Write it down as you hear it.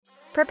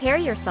Prepare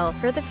yourself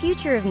for the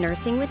future of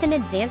nursing with an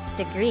advanced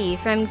degree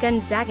from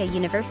Gonzaga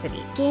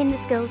University. Gain the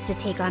skills to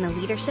take on a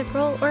leadership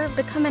role or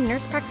become a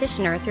nurse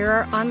practitioner through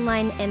our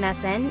online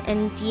MSN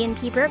and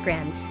DNP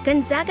programs.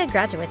 Gonzaga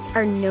graduates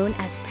are known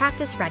as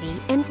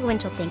practice-ready,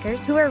 influential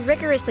thinkers who are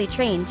rigorously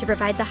trained to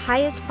provide the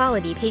highest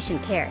quality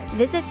patient care.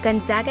 Visit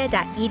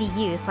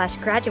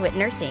gonzaga.edu/graduate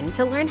nursing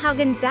to learn how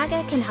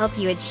Gonzaga can help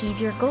you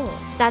achieve your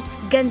goals. That's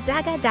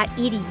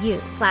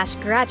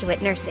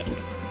gonzaga.edu/graduate nursing.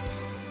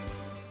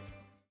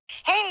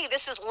 Hey,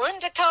 this is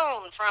Linda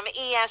Cohn from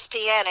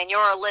ESPN, and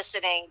you're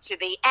listening to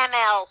the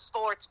ML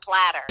Sports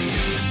Platter.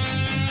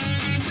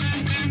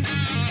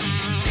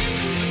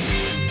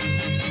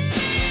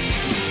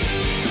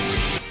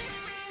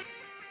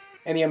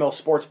 And the ML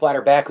Sports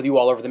Platter back with you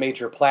all over the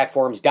major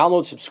platforms.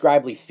 Download,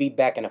 subscribe, leave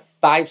feedback, and a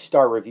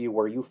 5-star review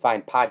where you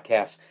find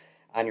podcasts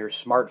on your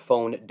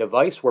smartphone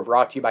device. We're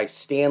brought to you by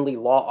Stanley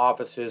Law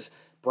Offices,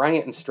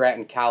 Bryant and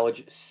Stratton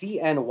College,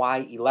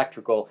 CNY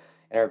Electrical,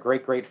 and our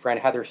great friend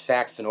Heather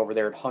Saxon over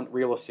there at Hunt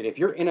Real Estate. If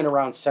you're in and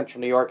around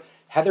Central New York,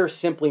 Heather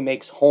simply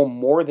makes home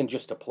more than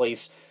just a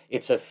place.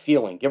 It's a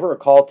feeling. Give her a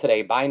call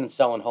today. Buying and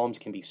selling homes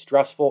can be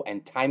stressful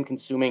and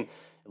time-consuming.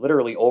 It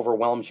literally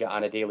overwhelms you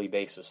on a daily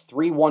basis.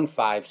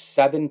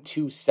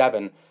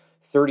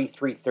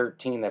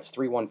 315-727-3313. That's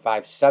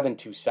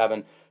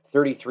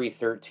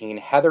 315-727-3313.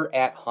 Heather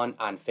at Hunt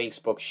on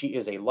Facebook. She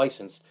is a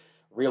licensed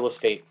real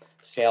estate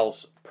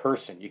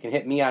salesperson. You can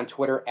hit me on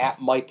Twitter at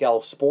Mike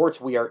L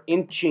Sports. We are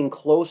inching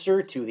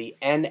closer to the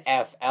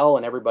NFL,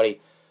 and everybody,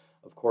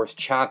 of course,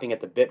 chomping at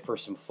the bit for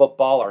some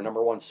football, our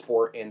number one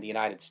sport in the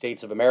United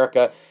States of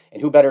America.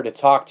 And who better to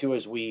talk to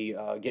as we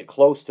get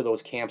close to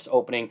those camps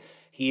opening?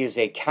 He is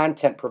a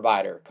content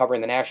provider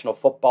covering the National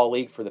Football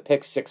League for the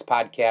Pick Six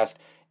podcast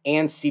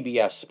and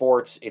CBS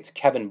Sports. It's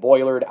Kevin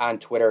Boilard on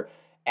Twitter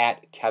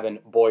at Kevin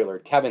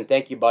Boilard. Kevin,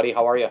 thank you, buddy.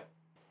 How are you?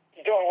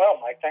 You're doing well,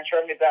 Mike. Thanks for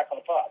having me back on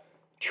the pod.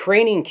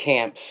 Training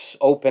camps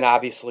open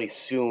obviously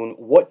soon.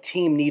 What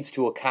team needs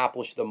to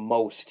accomplish the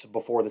most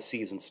before the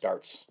season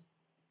starts?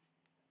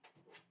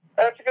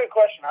 That's a good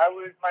question. My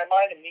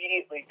mind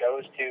immediately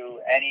goes to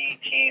any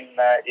team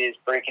that is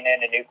breaking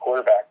in a new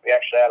quarterback. We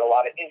actually had a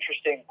lot of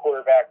interesting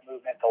quarterback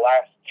movement the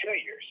last 2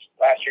 years.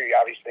 Last year, you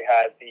obviously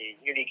had the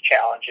unique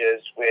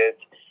challenges with,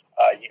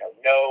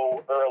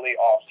 no early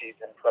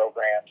off-season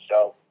programs.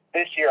 So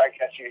this year, I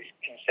guess you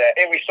can say,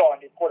 and we saw a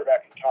new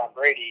quarterback in Tom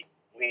Brady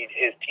lead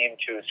his team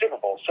to a Super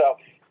Bowl. So,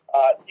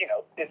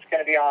 it's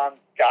going to be on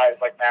guys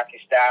like Matthew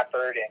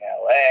Stafford in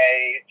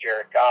L.A.,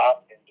 Jared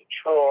Goff in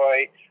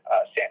Detroit,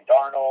 Sam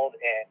Darnold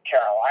in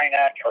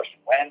Carolina, Carson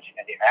Wentz in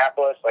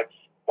Indianapolis. Like,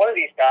 one of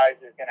these guys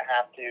is going to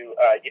have to,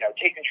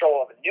 take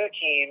control of a new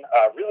team,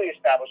 really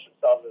establish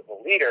themselves as a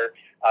leader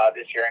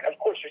this year. And, of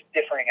course, there's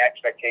differing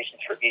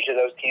expectations for each of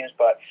those teams.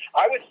 But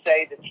I would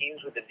say the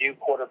teams with the new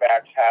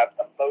quarterbacks have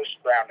the most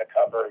ground to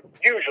cover,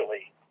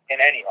 usually,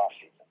 in any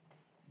offseason.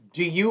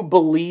 Do you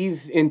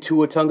believe in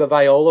Tua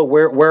Tagovailoa?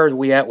 Where are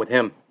we at with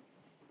him?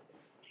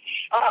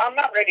 I'm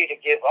not ready to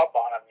give up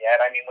on him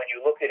yet. I mean, when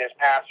you look at his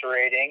passer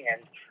rating,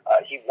 and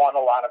he won a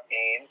lot of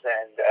games,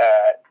 and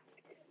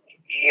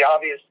he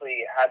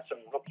obviously had some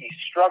rookie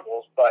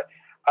struggles, but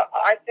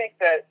I think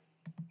that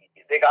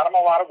they got him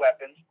a lot of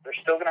weapons. They're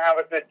still going to have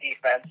a good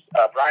defense.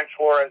 Brian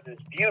Flores is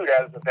viewed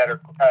as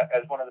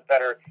as one of the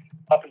better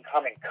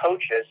up-and-coming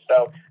coaches,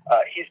 so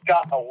he's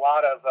got a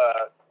lot of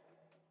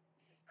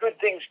good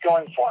things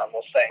going for him,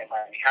 we'll say, in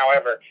Miami.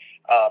 However,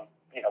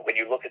 when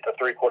you look at the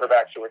three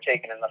quarterbacks who were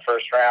taken in the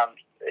first round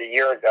a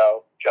year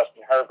ago,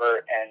 Justin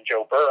Herbert and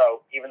Joe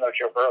Burrow, even though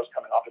Joe Burrow's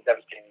coming off a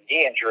devastating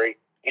knee injury,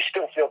 you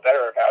still feel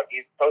better about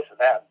both of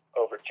them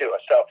over Tua.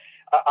 So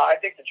I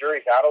think the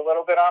jury's out a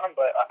little bit on him,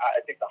 but I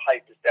think the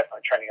hype is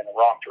definitely trending in the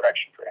wrong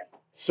direction for him.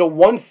 So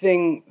one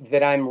thing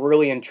that I'm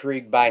really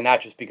intrigued by,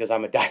 not just because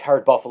I'm a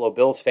diehard Buffalo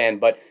Bills fan,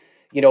 but,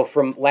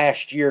 from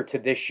last year to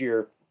this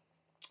year,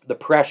 the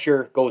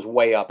pressure goes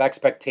way up.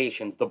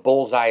 Expectations, the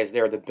bullseye is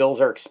there. The Bills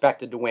are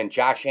expected to win.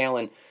 Josh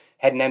Allen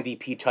had an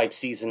MVP-type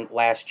season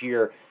last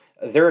year.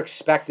 They're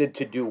expected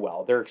to do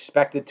well. They're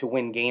expected to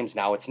win games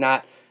now. It's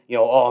not,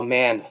 oh,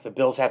 man, the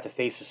Bills have to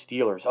face the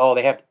Steelers. Oh,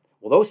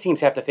 those teams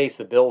have to face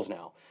the Bills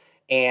now.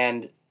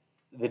 And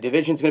the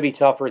division's going to be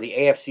tougher. The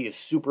AFC is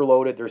super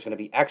loaded. There's going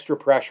to be extra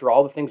pressure,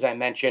 all the things I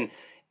mentioned.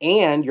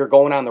 And you're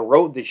going on the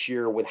road this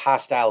year with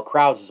hostile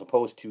crowds as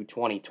opposed to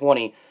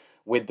 2020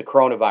 with the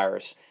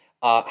coronavirus.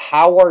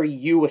 How are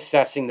you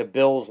assessing the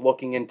Bills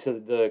looking into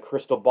the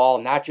crystal ball,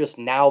 not just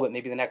now, but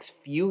maybe the next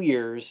few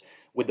years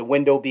with the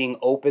window being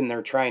open?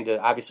 They're trying to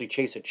obviously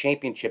chase a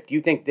championship. Do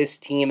you think this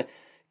team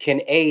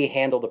can, A,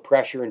 handle the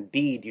pressure, and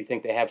B, do you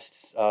think they have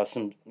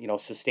some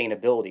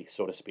sustainability,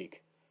 so to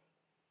speak?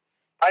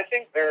 I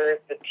think they're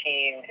the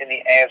team in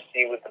the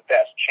AFC with the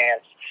best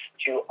chance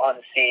to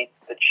unseat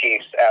the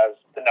Chiefs as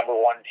the number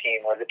one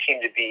team or the team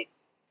to beat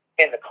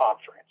in the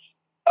conference.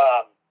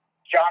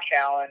 Josh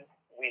Allen,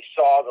 we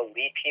saw the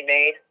leap he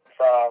made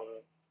from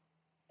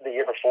the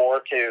year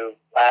before to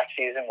last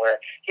season where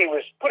he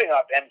was putting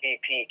up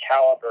MVP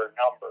caliber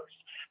numbers.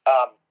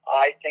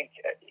 I think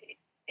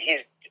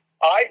he's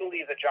I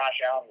believe that Josh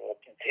Allen will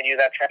continue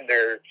that trend.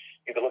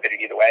 You could look at it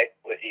either way.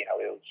 Will he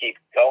keep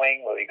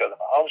going? Will he go the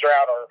Mahomes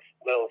route, or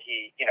will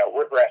he,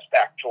 regress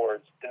back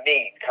towards the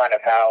mean? Kind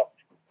of how,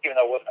 even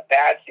though it wasn't a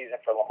bad season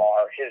for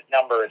Lamar, his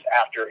numbers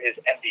after his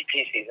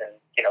MVP season,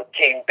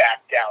 came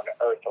back down to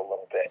earth a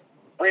little bit.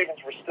 Ravens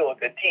were still a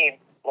good team.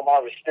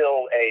 Lamar was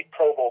still a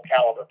Pro Bowl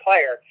caliber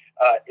player.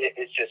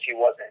 It's just he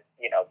wasn't,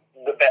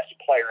 the best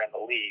player in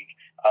the league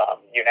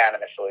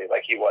unanimously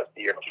like he was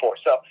the year before.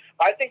 So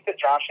I think that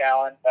Josh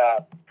Allen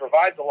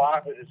provides a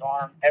lot with his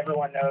arm.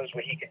 Everyone knows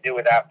what he can do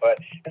with that, but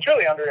it's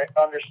really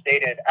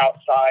understated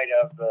outside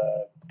of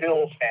the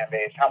Bills fan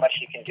base how much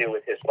he can do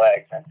with his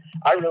legs. And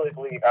I really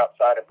believe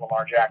outside of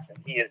Lamar Jackson,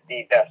 he is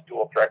the best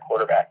dual threat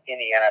quarterback in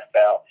the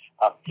NFL.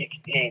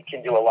 He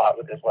can do a lot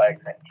with his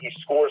legs, and he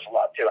scores a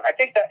lot too. And I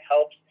think that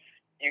helps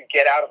you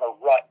get out of a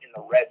rut in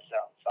the red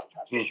zone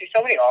sometimes. You see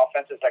so many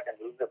offenses that can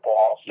move the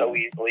ball so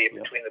easily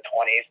between the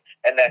 20s,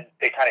 and then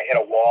they kind of hit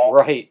a wall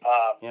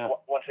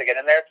once they get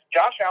in there.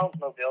 Josh Allen's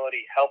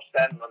mobility helps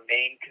them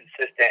remain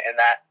consistent in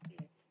that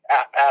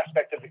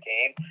aspect of the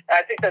game. And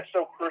I think that's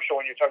so crucial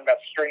when you're talking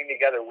about stringing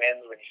together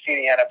wins, when you see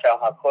the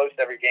NFL, how close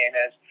every game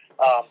is.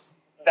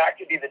 That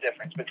could be the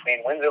difference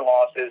between wins and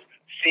losses,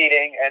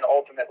 seeding, and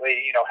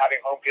ultimately, having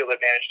home field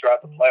advantage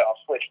throughout the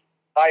playoffs, which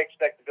I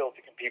expect the Bills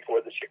to compete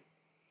for this year.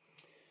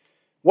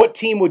 What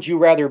team would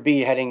you rather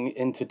be heading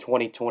into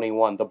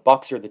 2021, the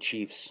Bucs or the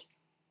Chiefs?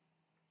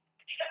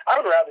 I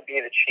would rather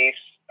be the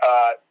Chiefs.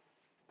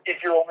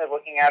 If you're only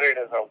looking at it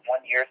as a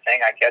one-year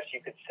thing, I guess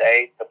you could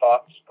say the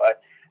Bucs.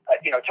 But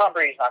Tom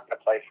Brady's not going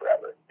to play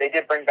forever. They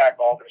did bring back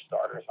all their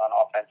starters on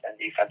offense and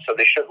defense, so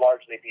they should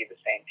largely be the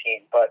same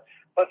team. But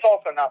let's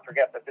also not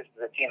forget that this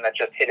is a team that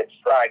just hit its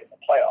stride in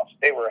the playoffs.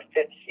 They were a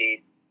fifth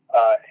seed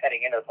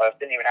heading into the playoffs.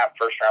 Didn't even have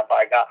first-round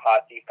bye. Got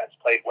hot. Defense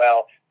played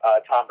well.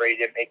 Tom Brady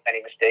didn't make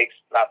many mistakes,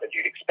 not that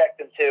you'd expect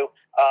him to.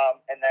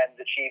 And then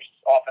the Chiefs'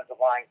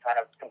 offensive line kind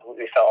of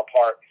completely fell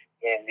apart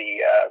in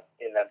the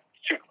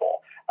Super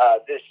Bowl.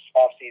 This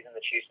offseason,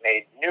 the Chiefs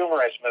made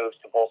numerous moves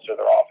to bolster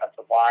their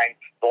offensive line.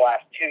 The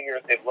last 2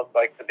 years, they've looked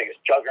like the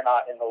biggest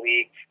juggernaut in the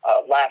league.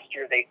 Last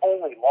year, they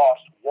only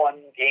lost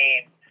one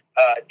game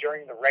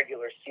during the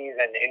regular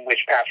season in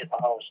which Patrick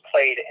Mahomes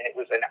played, and it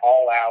was an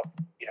all-out,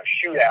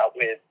 shootout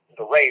with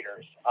the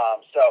Raiders.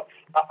 So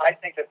I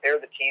think that they're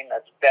the team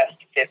that's best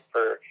fit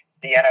for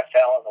the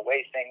NFL and the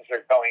way things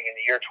are going in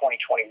the year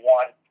 2021.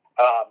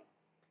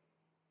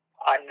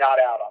 I'm not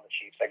out on the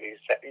Chiefs, like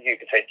you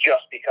could say,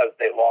 just because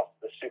they lost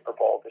the Super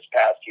Bowl this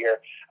past year.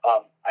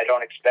 I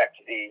don't expect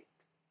the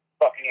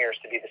Buccaneers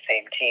to be the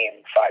same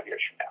team 5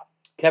 years from now.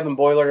 Kevin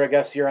Boiler, I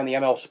guess, here on the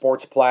ML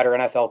Sports Platter,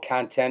 NFL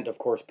content, of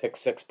course, Pick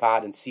 6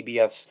 Pod and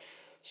CBS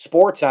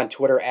Sports on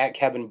Twitter, at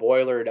Kevin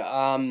Boiler.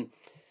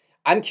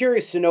 I'm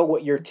curious to know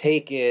what your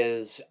take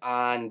is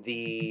on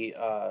the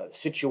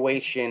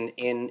situation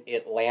in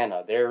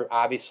Atlanta. They're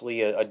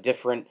obviously a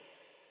different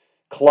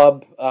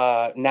club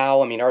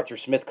now. I mean, Arthur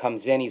Smith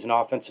comes in. He's an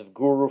offensive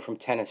guru from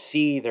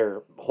Tennessee.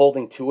 They're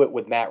holding to it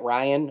with Matt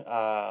Ryan.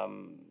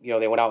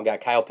 They went out and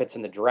got Kyle Pitts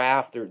in the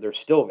draft. They're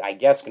still, I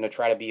guess, going to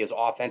try to be as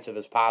offensive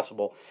as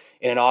possible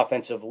in an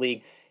offensive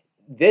league.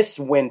 This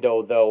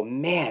window, though,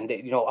 man,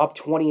 up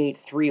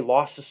 28-3,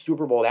 lost the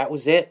Super Bowl. That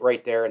was it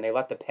right there, and they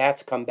let the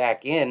Pats come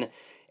back in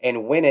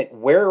and win it.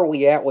 Where are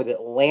we at with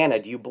Atlanta?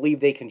 Do you believe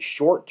they can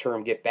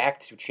short-term get back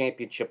to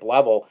championship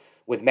level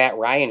with Matt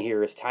Ryan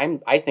here? His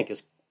time, I think,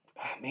 is,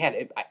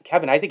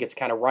 Kevin, I think it's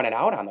kind of running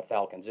out on the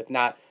Falcons,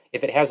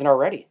 if it hasn't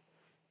already.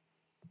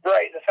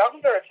 Right. The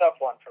Falcons are a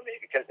tough one for me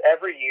because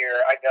every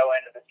year I go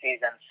into the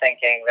season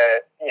thinking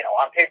that,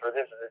 on paper,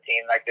 this is a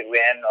team that could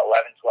win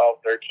 11, 12,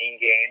 13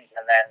 games,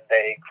 and then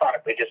they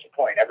chronically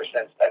disappoint ever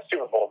since that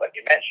Super Bowl that you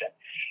mentioned.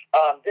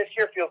 This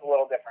year feels a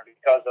little different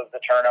because of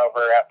the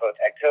turnover at both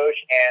head coach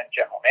and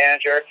general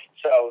manager.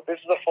 So this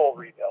is a full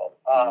rebuild.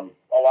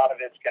 A lot of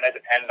it's going to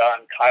depend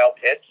on Kyle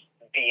Pitts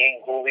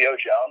being Julio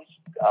Jones,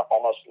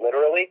 almost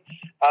literally.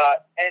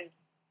 And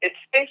it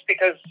stinks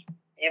because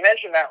you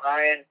mentioned Matt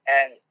Ryan,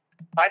 and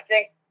I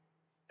think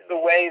the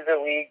way the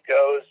league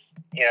goes,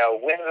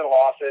 wins and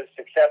losses,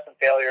 success and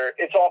failure,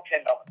 it's all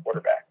pinned on the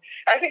quarterback.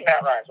 I think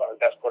Matt Ryan's one of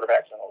the best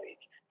quarterbacks in the league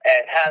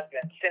and has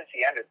been since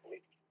he entered the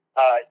league.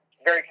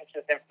 Very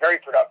consistent, very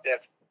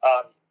productive.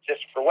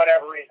 Just for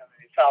whatever reason,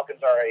 the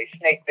Falcons are a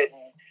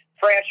snake-bitten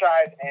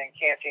franchise and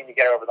can't seem to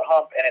get over the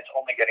hump, and it's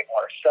only getting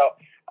worse. So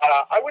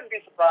I wouldn't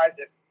be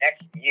surprised if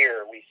next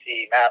year we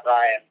see Matt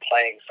Ryan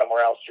playing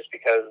somewhere else just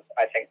because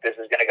I think this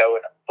is going to go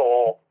in a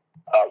full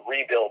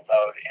rebuild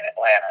mode in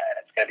Atlanta, and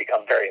it's going to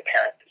become very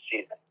apparent this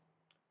season.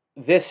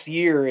 This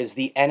year, is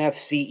the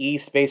NFC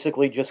East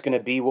basically just going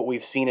to be what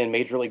we've seen in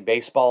Major League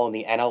Baseball in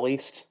the NL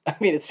East? I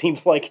mean, it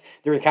seems like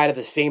they're kind of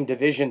the same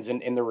divisions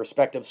in their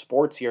respective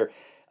sports here.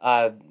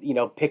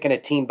 Picking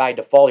a team by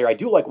default here. I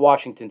do like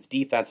Washington's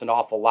defense an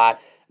awful lot.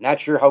 I'm not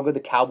sure how good the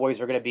Cowboys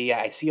are going to be.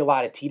 I see a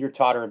lot of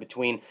teeter-totter in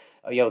between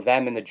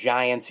them and the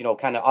Giants,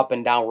 kind of up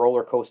and down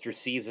roller coaster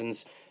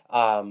seasons.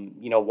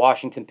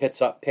 Washington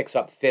picks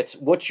up Fitz.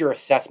 What's your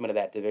assessment of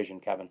that division,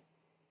 Kevin?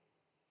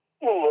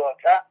 Look,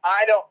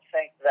 I don't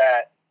think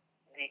that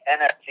the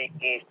NFC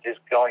East is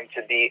going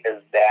to be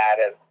as bad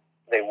as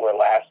they were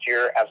last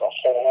year as a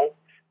whole.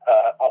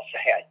 I'll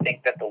say I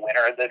think that the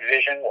winner of the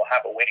division will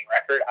have a winning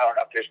record. I don't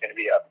know if there's going to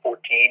be a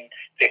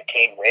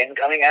 14-15 win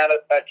coming out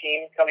of that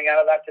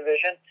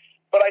division.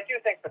 But I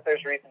do think that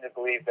there's reason to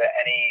believe that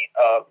any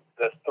of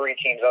the three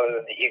teams other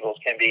than the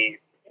Eagles can be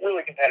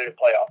really competitive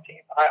playoff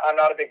team. I'm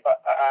not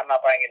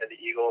buying into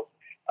the Eagles.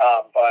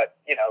 But,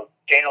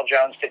 Daniel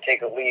Jones could take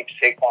a leap.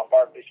 Saquon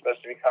Barkley's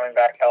supposed to be coming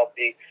back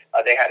healthy.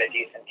 They had a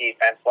decent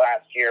defense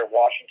last year.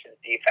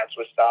 Washington's defense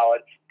was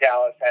solid.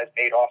 Dallas has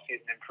made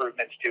offseason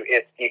improvements to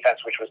its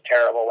defense, which was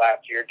terrible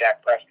last year.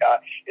 Dak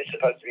Prescott is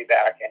supposed to be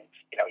back, and,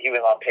 he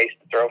was on pace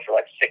to throw for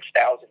like 6,000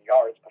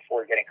 yards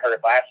before getting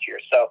hurt last year.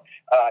 So,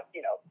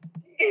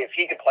 if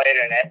he could play at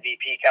an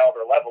MVP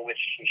caliber level, which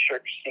he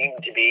sure seemed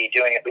to be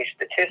doing at least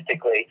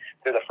statistically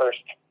through the first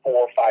 4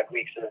 or 5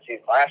 weeks of the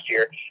season last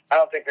year, I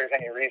don't think there's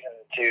any reason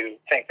to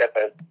think that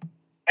the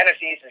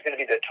NFC East is going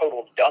to be the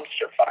total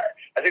dumpster fire.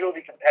 I think it will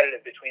be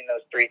competitive between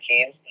those three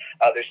teams.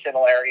 There's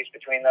similarities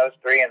between those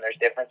three, and there's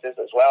differences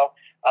as well.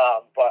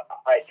 But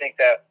I think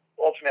that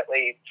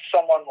ultimately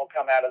someone will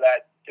come out of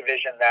that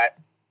division that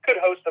could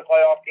host a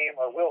playoff game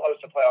or will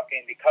host a playoff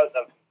game because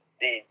of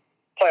the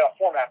playoff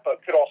format,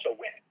 but could also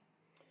win.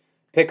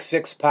 Pick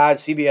Six Pod,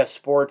 CBS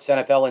Sports,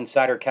 NFL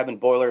insider Kevin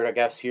Boilert, I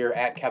guess, here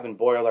at Kevin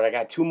Boilert. I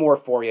got two more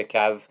for you,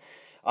 Kev,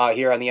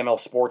 here on the ML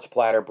Sports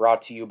Platter,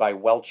 brought to you by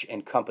Welch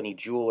and Company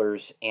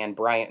Jewelers and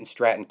Bryant and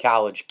Stratton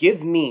College.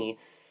 Give me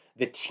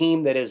the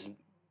team that is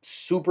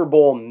Super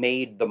Bowl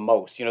made the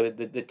most.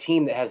 The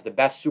team that has the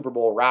best Super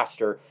Bowl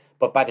roster,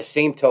 but by the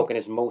same token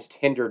is most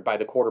hindered by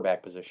the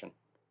quarterback position.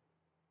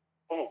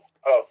 Ooh,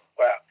 oh,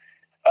 wow.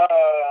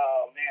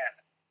 Oh, man.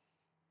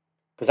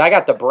 Because I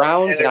got the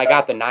Browns and I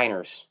got the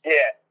Niners.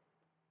 Yeah.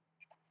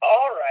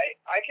 All right.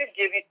 I could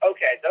give you...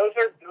 Okay, those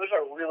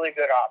are really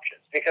good options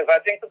because I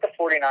think that the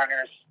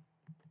 49ers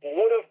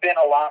would have been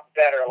a lot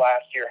better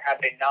last year had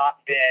they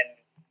not been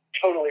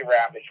totally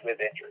ravaged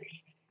with injuries.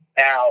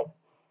 Now,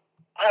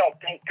 I don't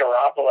think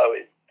Garoppolo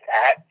is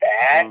that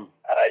bad.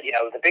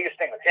 The biggest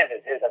thing with him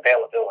is his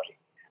availability.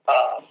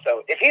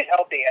 So if he's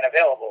healthy and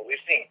available,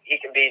 we've seen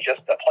he can be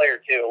just a player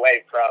or two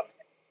away from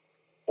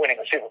winning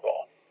the Super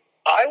Bowl.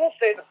 I will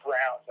say the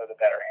Browns are the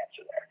better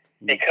answer there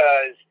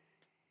because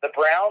the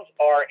Browns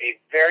are a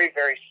very,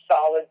 very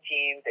solid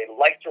team. They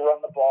like to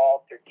run the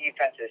ball. Their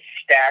defense is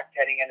stacked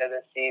heading into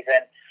this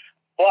season.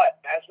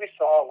 But as we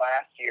saw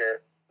last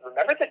year,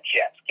 remember the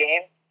Jets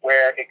game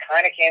where it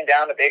kind of came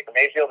down to Baker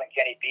Mayfield and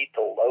can he beat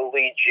the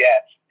lowly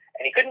Jets?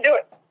 And he couldn't do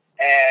it.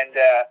 And,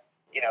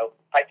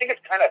 I think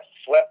it's kind of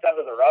swept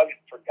under the rug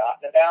and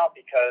forgotten about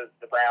because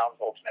the Browns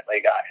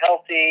ultimately got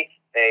healthy.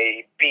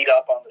 They beat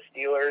up on the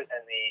Steelers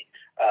in the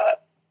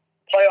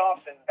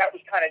playoffs, and that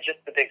was kind of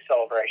just the big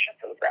celebration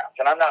for the Browns.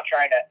 And I'm not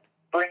trying to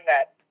bring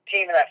that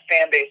team and that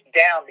fan base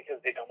down because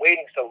they've been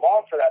waiting so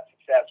long for that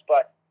success,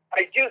 but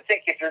I do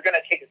think if you're going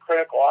to take a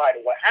critical eye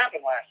to what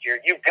happened last year,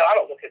 you've got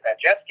to look at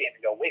that Jets game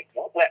and go, wait,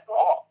 what went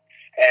wrong?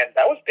 And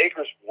that was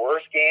Baker's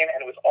worst game,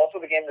 and it was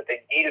also the game that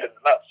they needed him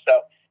the most.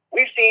 So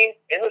we've seen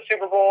in the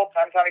Super Bowl,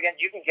 time and time again,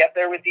 you can get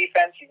there with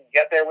defense, you can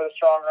get there with a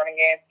strong running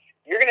game.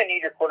 You're going to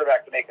need your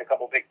quarterback to make a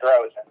couple big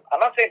throws. And I'm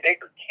not saying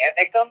Baker can't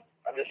make them.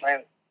 I'm just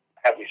saying,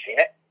 have we seen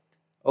it?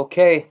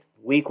 Okay,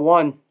 week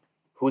 1.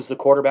 Who's the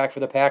quarterback for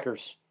the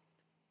Packers?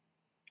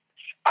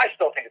 I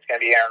still think it's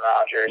going to be Aaron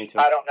Rodgers.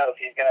 I don't know if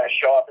he's going to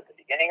show up at the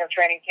beginning of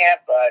training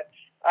camp, but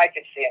I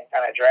could see him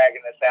kind of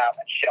dragging this out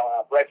and showing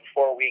up right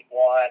before week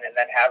 1 and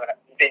then having a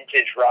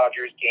vintage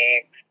Rodgers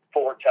game,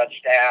 4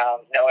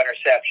 touchdowns, no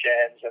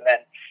interceptions, and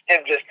then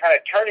him just kind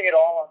of turning it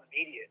all on the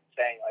media and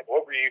saying, like,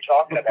 what were you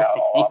talking about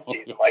all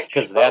offseason?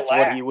 Because that's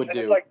what he would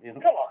do. It's like,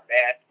 come on,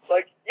 man.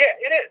 Like, yeah,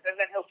 it is. And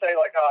then he'll say,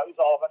 like, oh, it was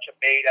all a bunch of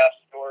made-up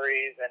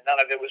stories and none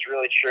of it was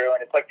really true.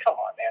 And it's like, come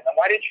on, man. Then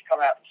why didn't you come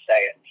out and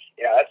say it?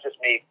 That's just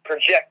me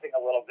projecting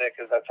a little bit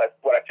because that's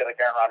what I feel like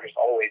Aaron Rodgers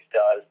always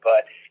does.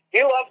 But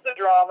he loves the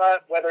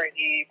drama, whether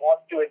he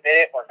wants to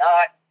admit it or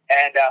not.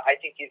 And I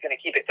think he's going to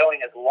keep it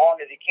going as long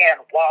as he can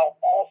while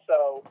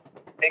also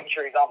making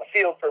sure he's on the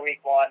field for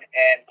week 1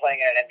 and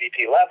playing at an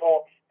MVP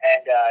level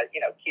and,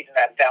 keeping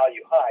that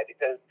value high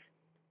because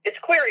it's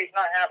clear he's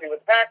not happy with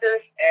the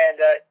Packers. And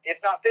if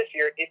not this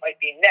year, it might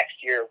be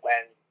next year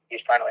when he's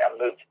finally on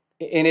the move.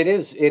 And it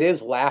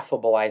is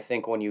laughable, I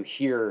think, when you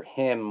hear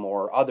him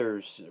or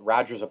others,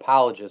 Rodgers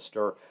apologists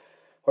or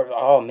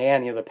oh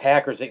man, the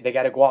Packers, they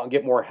got to go out and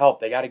get more help.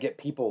 They got to get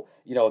people,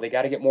 they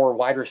got to get more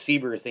wide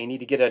receivers. They need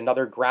to get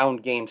another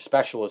ground game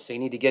specialist. They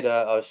need to get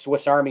a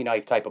Swiss Army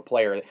knife type of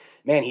player.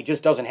 Man, he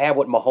just doesn't have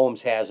what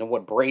Mahomes has and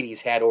what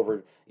Brady's had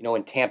over,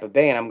 in Tampa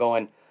Bay. And I'm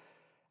going,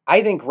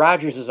 I think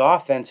Rodgers'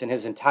 offense and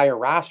his entire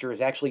roster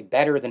is actually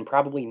better than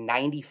probably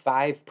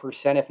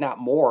 95%, if not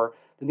more,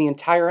 than the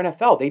entire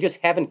NFL. They just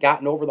haven't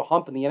gotten over the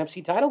hump in the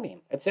NFC title game.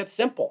 It's that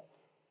simple.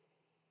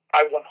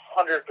 I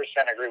 100%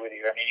 agree with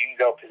you. I mean, you can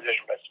go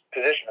position by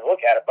position and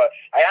look at it, but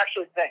I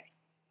actually think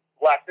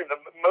the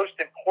most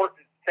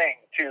important thing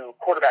to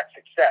quarterback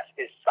success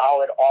is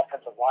solid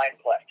offensive line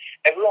play.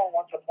 Everyone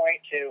wants to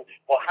point to,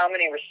 well, how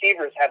many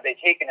receivers have they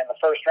taken in the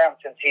first round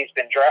since he's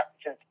been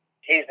drafted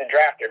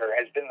or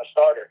has been the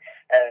starter?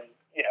 And,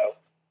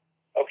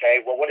 okay,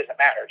 well, what does it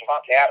matter?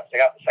 Devontae Adams,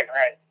 they got the second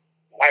round,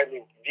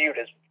 widely viewed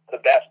as the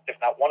best, if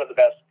not one of the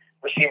best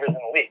receivers in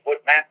the league.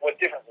 What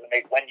difference does it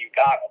make when you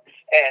got him?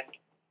 And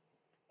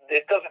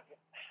it doesn't.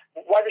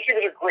 Wide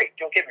receivers are great,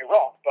 don't get me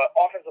wrong, but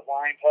offensive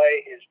line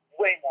play is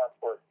way more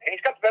important. And he's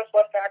got the best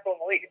left tackle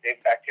in the league, David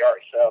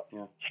Bakhtiari. So,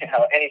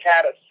 and he's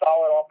had a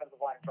solid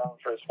offensive line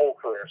for his whole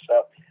career.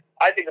 So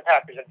I think the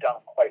Packers have done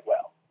him quite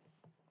well.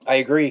 I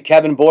agree.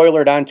 Kevin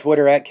Boilard on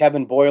Twitter, at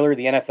Kevin Boilard,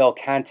 the NFL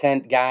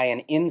content guy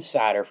and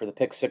insider for the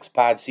Pick Six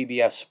Pod,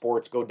 CBS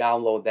Sports. Go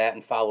download that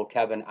and follow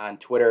Kevin on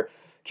Twitter.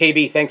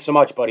 KB, thanks so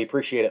much, buddy.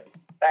 Appreciate it.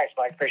 Thanks,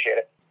 Mike. Appreciate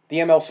it. The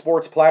ML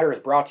Sports Platter is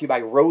brought to you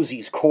by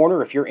Rosie's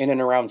Corner. If you're in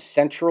and around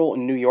Central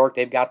New York,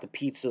 they've got the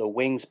pizza, the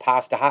wings,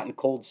 pasta, hot and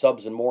cold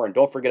subs, and more. And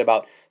don't forget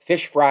about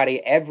Fish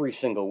Friday every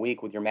single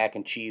week with your mac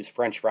and cheese,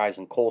 French fries,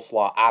 and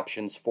coleslaw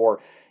options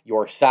for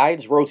your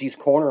sides. Rosie's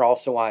Corner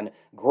also on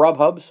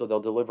Grubhub, so they'll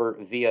deliver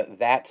via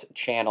that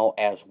channel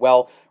as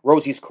well.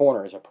 Rosie's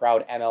Corner is a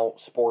proud ML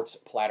Sports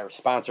Platter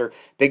sponsor.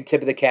 Big tip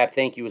of the cap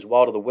thank you as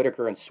well to the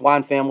Whitaker and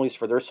Swan families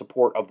for their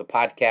support of the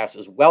podcast,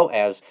 as well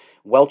as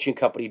Welch &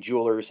 Company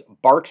Jewelers,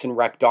 Barks and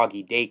Rec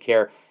Doggy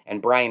Daycare,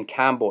 and Brian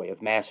Comboy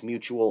of Mass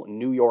Mutual,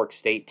 New York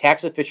State.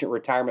 Tax-efficient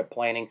retirement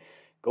planning.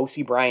 Go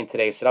see Brian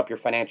today. Set up your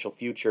financial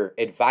future.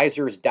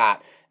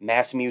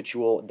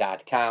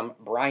 Advisors.massmutual.com.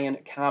 Brian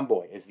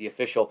Comboy is the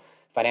official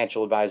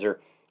financial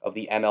advisor of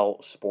the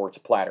ML Sports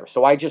Platter.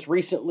 So I just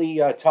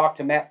recently talked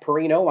to Matt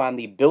Perino on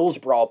the Bills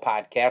Brawl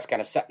podcast,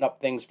 kind of setting up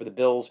things for the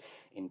Bills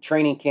in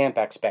training camp,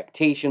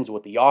 expectations,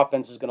 what the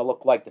offense is going to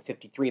look like, the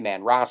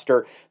 53-man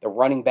roster, the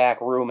running back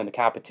room and the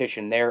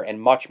competition there,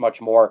 and much, much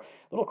more.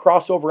 A little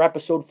crossover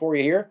episode for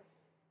you here.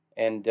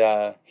 And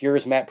here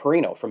is Matt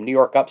Perino from New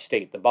York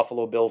Upstate, the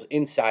Buffalo Bills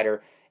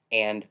insider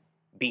and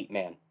beat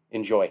man.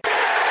 Enjoy.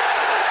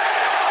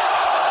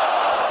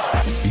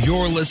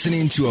 You're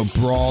listening to a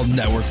Brawl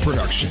Network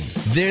production.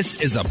 This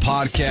is a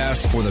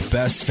podcast for the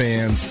best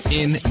fans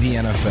in the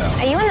NFL.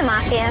 Are you in the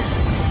Mafia?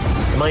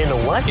 Am I in the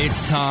what?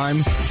 It's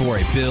time for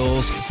a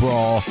Bills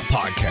Brawl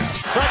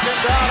podcast. Second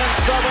down and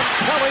 7.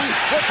 Kelly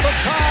with the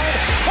time.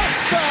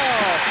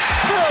 Touchdown!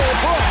 Bill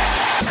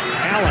Brooks.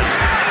 Allen.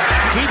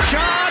 Deep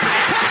shot.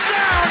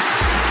 Touchdown!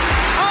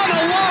 On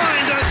the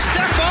line to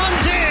Stephon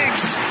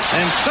Diggs.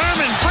 And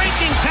Thurman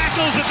breaking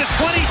tackles at the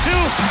 22.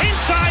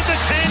 Inside the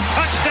 10.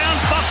 Touchdown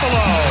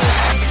Buffalo.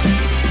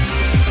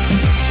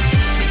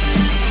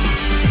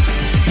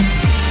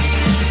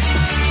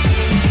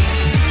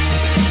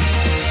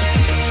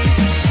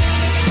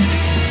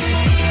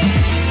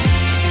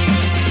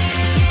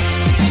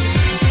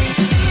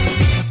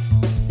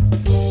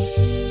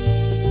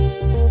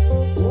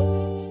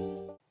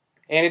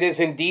 And it is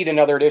indeed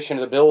another edition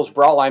of the Bills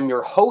Brawl. I'm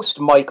your host,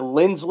 Mike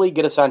Lindsley.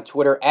 Get us on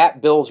Twitter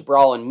at Bills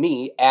Brawl and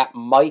me at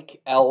Mike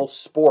L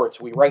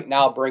Sports. We right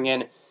now bring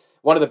in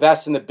one of the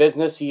best in the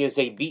business. He is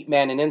a beat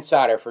man and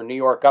insider for New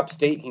York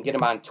Upstate. You can get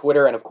him on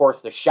Twitter and, of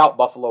course, the Shout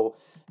Buffalo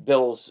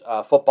Bills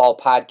football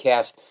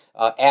podcast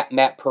at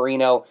Matt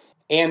Perino,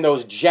 and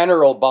those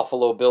general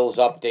Buffalo Bills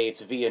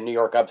updates via New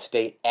York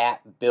Upstate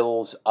at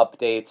Bills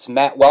Updates.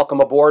 Matt, welcome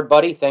aboard,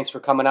 buddy. Thanks for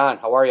coming on.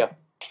 How are you?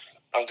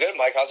 I'm good,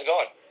 Mike. How's it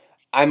going?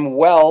 I'm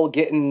well,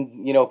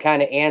 getting,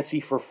 kind of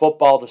antsy for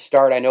football to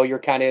start. I know you're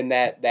kind of in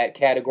that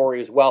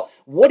category as well.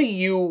 What do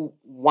you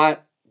want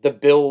the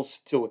Bills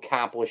to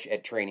accomplish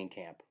at training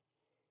camp?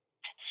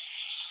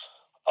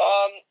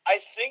 I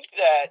think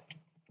that,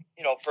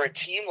 for a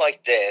team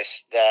like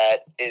this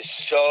that is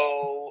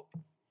so,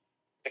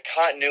 the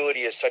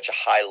continuity is such a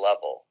high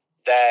level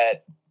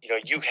that,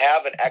 you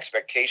have an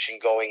expectation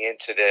going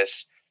into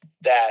this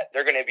that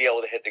they're going to be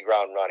able to hit the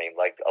ground running.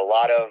 Like a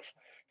lot of,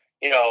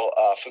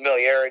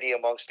 familiarity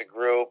amongst the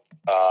group,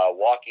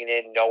 walking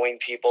in, knowing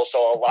people.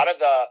 So a lot of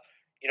the,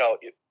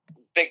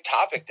 big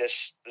topic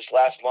this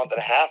last month and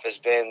a half has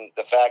been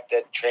the fact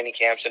that training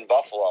camp's in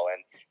Buffalo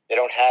and they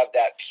don't have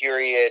that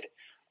period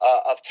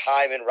of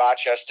time in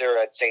Rochester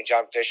at St.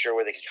 John Fisher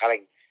where they can kind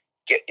of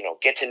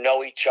get to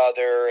know each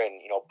other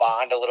and,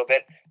 bond a little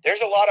bit.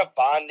 There's a lot of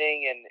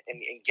bonding and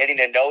getting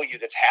to know you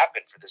that's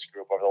happened for this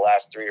group over the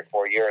last 3 or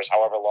 4 years,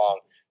 however long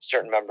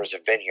certain members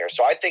have been here.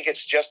 So I think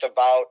it's just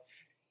about,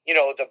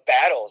 the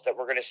battles that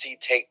we're going to see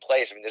take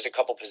place. I mean, there's a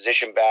couple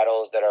position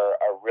battles that are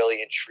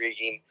really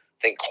intriguing.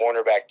 I think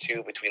cornerback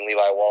 2 between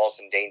Levi Wallace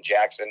and Dane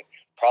Jackson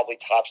probably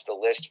tops the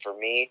list for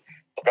me.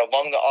 But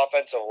along the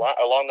offensive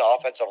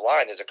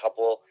line, there's a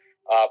couple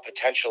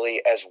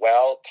potentially as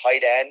well.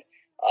 Tight end.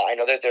 I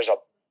know that there's a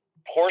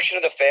portion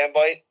of the fan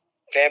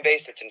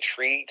base that's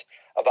intrigued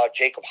about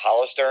Jacob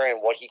Hollister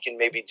and what he can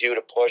maybe do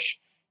to push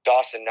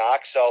Dawson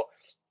Knox. So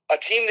a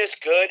team this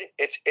good,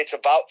 it's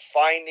about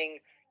finding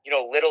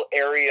little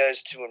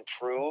areas to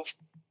improve,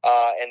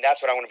 and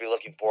that's what I'm going to be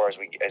looking for as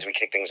we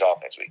kick things off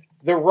next week.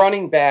 The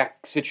running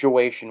back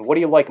situation, what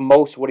do you like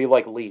most? What do you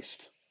like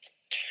least?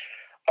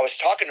 I was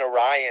talking to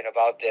Ryan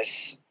about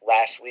this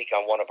last week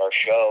on one of our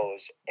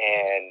shows,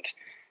 and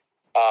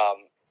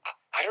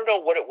I don't know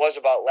what it was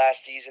about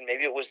last season.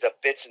 Maybe it was the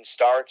fits and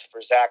starts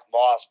for Zach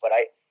Moss, but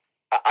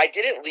I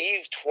didn't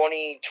leave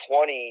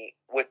 2020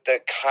 with the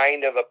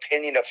kind of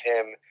opinion of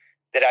him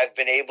that I've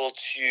been able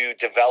to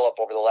develop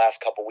over the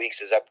last couple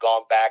weeks as I've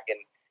gone back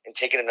and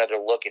taken another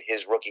look at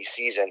his rookie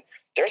season.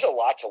 There's a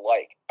lot to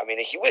like. I mean,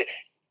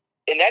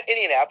 in that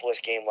Indianapolis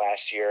game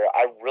last year,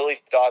 I really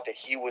thought that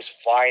he was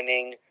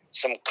finding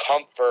some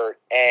comfort,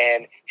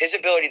 and his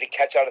ability to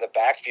catch out of the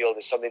backfield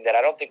is something that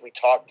I don't think we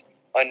talked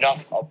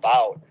enough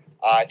about.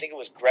 I think it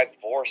was Greg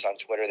Force on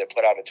Twitter that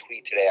put out a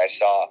tweet today I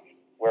saw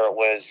where it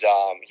was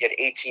he had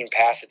 18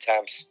 pass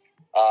attempts,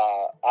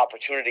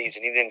 opportunities,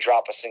 and he didn't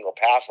drop a single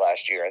pass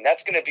last year. And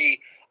that's going to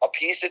be a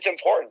piece that's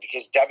important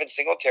because Devin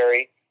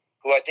Singletary,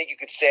 who I think you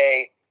could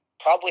say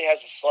probably has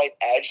a slight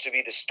edge to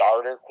be the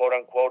starter, quote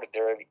unquote, if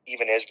there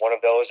even is one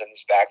of those in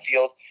this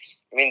backfield.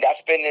 I mean,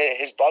 that's been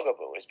his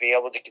bugaboo, is being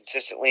able to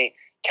consistently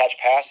catch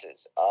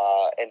passes.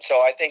 And so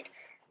I think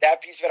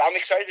that piece of it, I'm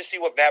excited to see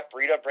what Matt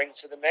Breida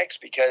brings to the mix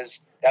because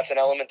that's an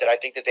element that I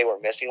think that they were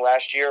missing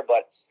last year.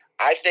 But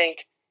I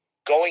think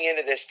going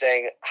into this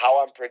thing,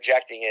 how I'm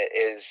projecting it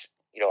is,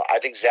 I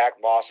think Zach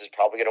Moss is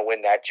probably going to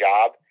win that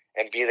job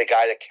and be the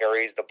guy that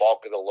carries the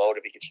bulk of the load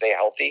if he can stay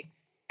healthy.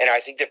 And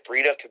I think that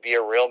Breida could be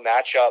a real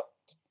matchup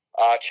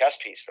chess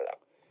piece for them.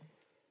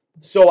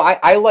 So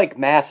I like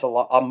Moss a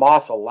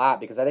lot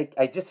because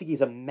I just think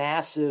he's a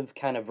massive,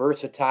 kind of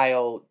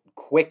versatile,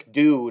 quick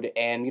dude.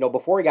 And,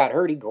 before he got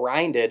hurt, he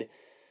grinded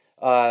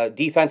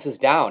defenses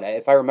down.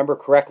 If I remember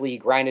correctly, he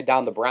grinded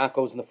down the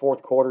Broncos in the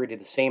fourth quarter. He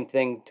did the same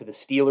thing to the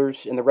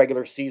Steelers in the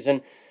regular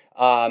season.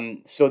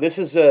 So this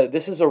is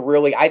a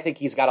really, I think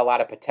he's got a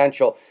lot of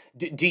potential.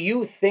 Do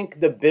you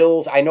think the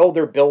Bills, I know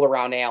they're built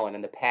around Allen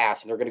in the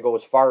past, and they're going to go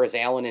as far as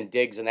Allen and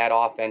Diggs and that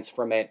offense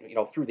from it,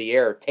 through the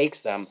air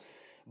takes them.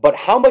 But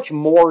how much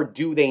more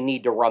do they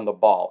need to run the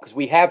ball? Because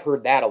we have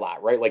heard that a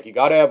lot, right? Like, you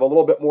got to have a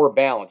little bit more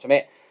balance. I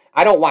mean,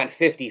 I don't want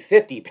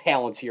 50-50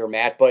 balance here,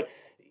 Matt, but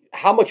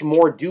how much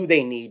more do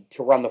they need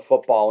to run the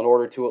football in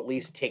order to at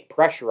least take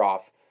pressure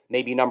off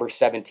maybe number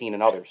 17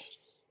 and others?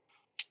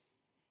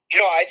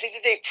 I think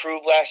that they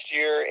proved last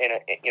year, and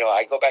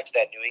I go back to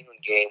that New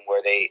England game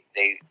where they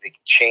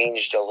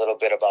changed a little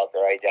bit about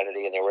their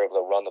identity and they were able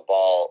to run the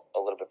ball a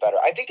little bit better.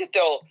 I think that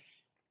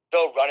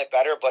they'll run it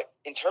better, but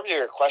in terms of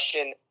your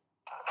question,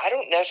 I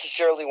don't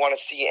necessarily want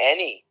to see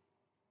any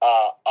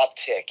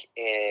uptick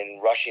in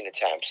rushing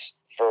attempts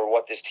for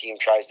what this team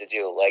tries to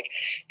do.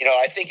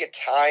 I think at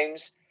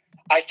times,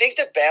 I think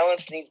the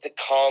balance needs to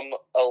come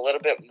a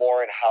little bit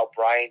more in how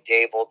Brian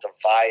Daboll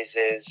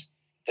devises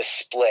the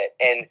split.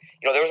 And,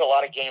 there was a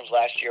lot of games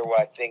last year where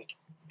I think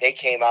they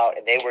came out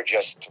and they were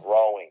just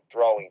throwing.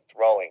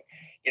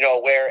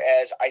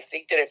 Whereas I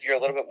think that if you're a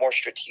little bit more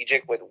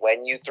strategic with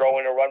when you throw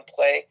in a run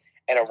play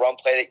and a run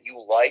play that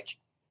you like,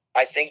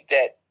 I think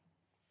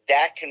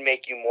that can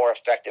make you more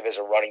effective as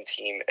a running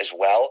team as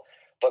well.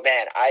 But,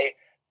 man, I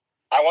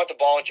want the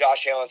ball in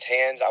Josh Allen's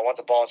hands. I want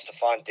the ball in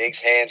Stephon Diggs'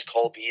 hands,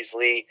 Cole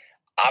Beasley.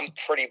 I'm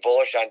pretty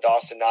bullish on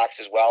Dawson Knox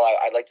as well.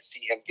 I'd like to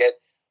see him get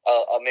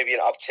maybe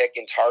an uptick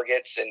in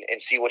targets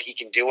and see what he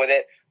can do with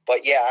it.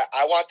 But, yeah,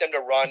 I want them to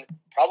run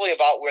probably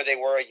about where they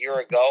were a year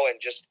ago and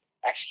just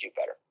execute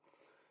better.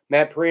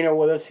 Matt Parrino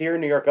with us here,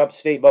 New York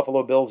Upstate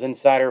Buffalo Bills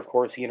insider. Of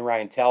course, he and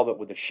Ryan Talbot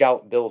with the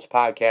Shout Bills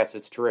podcast.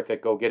 It's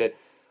terrific. Go get it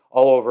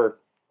all over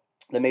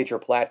the major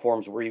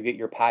platforms where you get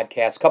your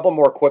podcast. A couple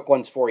more quick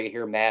ones for you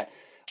here, Matt.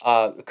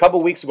 A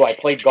couple weeks ago, I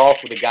played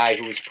golf with a guy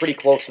who was pretty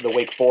close to the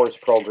Wake Forest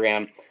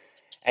program,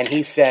 and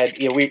he said,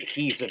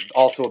 he's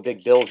also a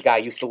big Bills guy.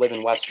 Used to live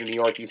in Western New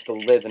York. Used to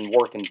live and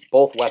work in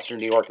both Western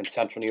New York and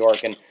Central New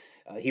York. And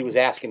he was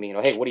asking me,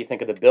 hey, what do you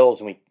think of the Bills?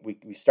 And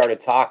we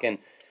started talking,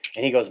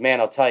 and he goes, man,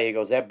 I'll tell you, he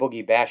goes, that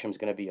Boogie Basham's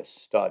going to be a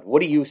stud.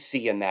 What do you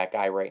see in that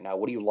guy right now?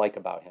 What do you like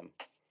about him?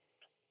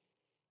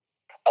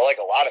 I like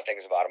a lot of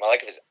things about him.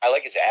 I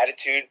like his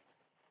attitude.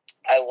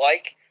 I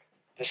like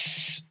the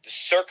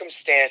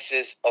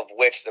circumstances of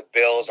which the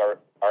Bills are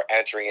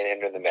entering and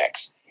into the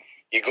mix.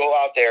 You go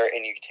out there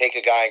and you take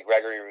a guy in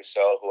Gregory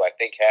Rousseau, who I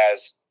think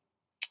has,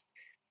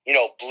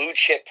 blue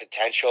chip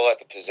potential at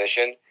the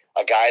position,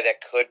 a guy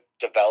that could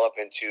develop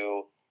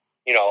into,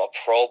 a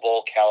Pro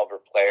Bowl caliber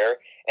player,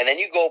 and then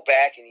you go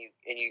back and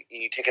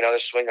you take another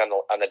swing on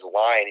the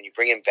line and you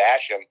bring in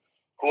Basham,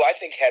 who I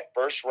think had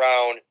first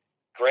round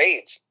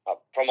grades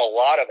from a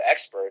lot of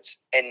experts,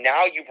 and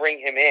now you bring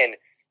him in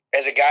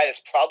as a guy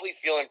that's probably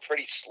feeling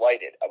pretty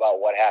slighted about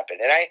what happened.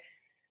 And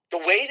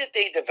the way that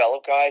they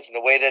develop guys and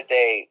the way that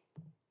they,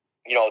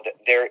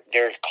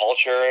 their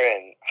culture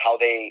and how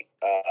they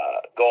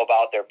go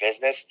about their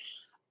business,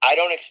 I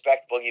don't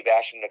expect Boogie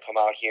Basham to come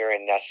out here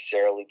and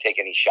necessarily take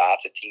any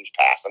shots at teams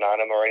passing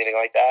on him or anything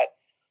like that.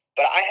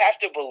 But I have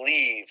to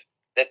believe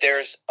that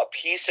there's a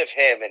piece of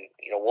him, and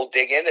we'll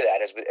dig into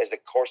that as the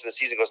course of the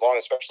season goes along,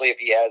 especially if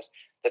he has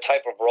the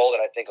type of role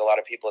that I think a lot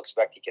of people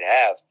expect he can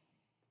have.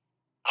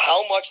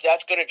 How much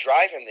that's going to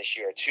drive him this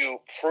year to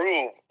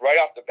prove right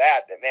off the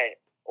bat that, man,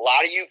 a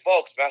lot of you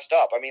folks messed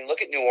up. I mean,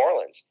 look at New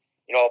Orleans.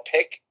 a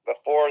pick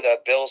before the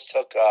Bills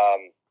took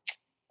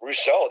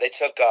Rousseau. They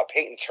took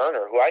Peyton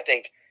Turner, who I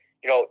think,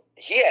 he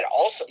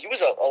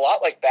was a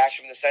lot like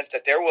Basham in the sense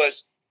that there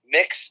was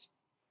mixed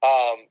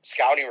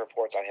scouting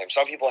reports on him.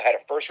 Some people had a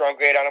first-round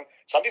grade on him.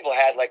 Some people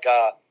had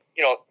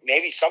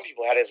maybe some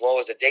people had as low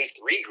as a day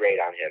 3 grade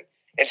on him.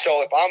 And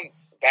so if I'm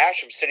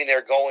Basham sitting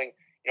there going,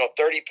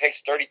 30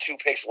 picks, 32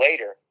 picks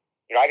later,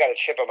 I got a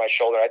chip on my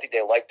shoulder. I think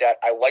they like that.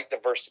 I like the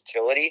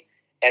versatility.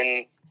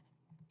 And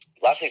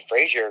Leslie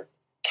Frazier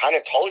kind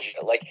of told you,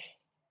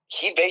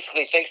 he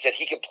basically thinks that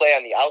he can play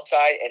on the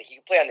outside and he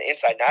can play on the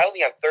inside, not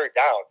only on third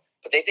down,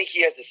 but they think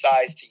he has the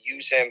size to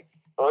use him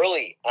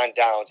early on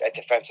downs at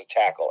defensive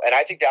tackle. And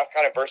I think that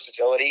kind of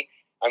versatility,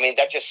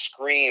 that just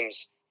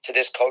screams to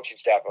this coaching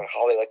staff on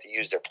how they like to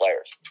use their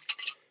players.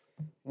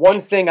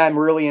 One thing I'm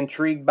really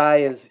intrigued by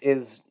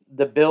is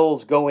the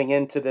Bills going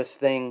into this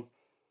thing,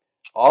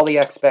 all the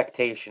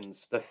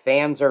expectations. The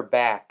fans are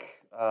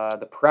back.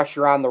 The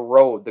pressure on the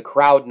road, the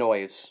crowd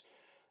noise,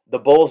 the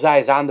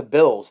bullseye's on the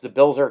Bills. The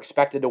Bills are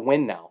expected to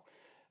win now.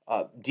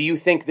 Do you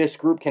think this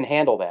group can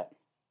handle that?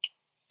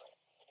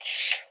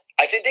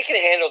 I think they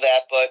can handle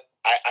that, but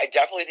I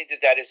definitely think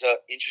that is an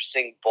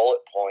interesting bullet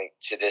point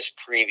to this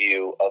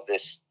preview of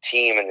this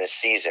team and this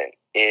season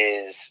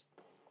is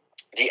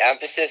the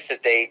emphasis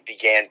that they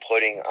began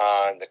putting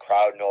on the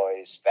crowd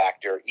noise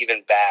factor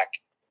even back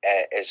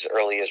as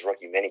early as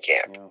rookie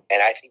minicamp. Yeah.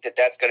 And I think that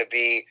that's going to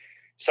be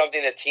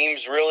something that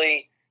teams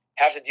really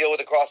have to deal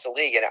with across the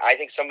league. And I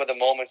think some of the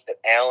moments that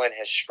Allen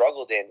has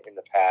struggled in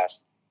the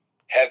past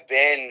have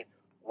been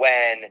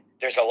when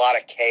there's a lot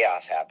of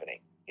chaos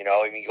happening.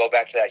 You go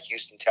back to that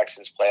Houston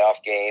Texans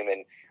playoff game,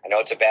 and I know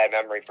it's a bad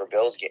memory for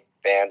Bills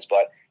fans,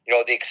 but,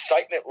 the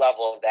excitement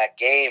level of that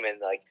game and,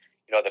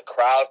 the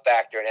crowd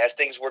factor, and as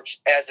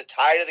the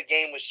tide of the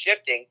game was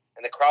shifting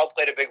and the crowd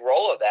played a big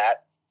role of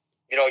that,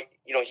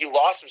 he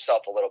lost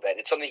himself a little bit.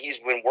 It's something he's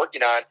been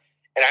working on,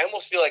 and I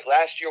almost feel like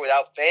last year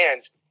without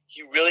fans,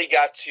 he really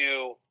got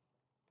to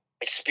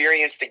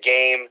experience the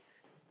game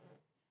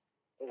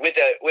with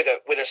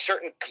a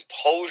certain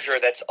composure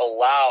that's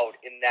allowed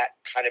in that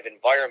kind of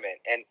environment.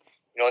 And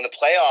in the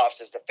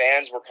playoffs, as the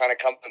fans were kind of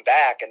coming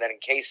back, and then in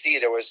KC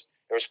there was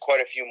quite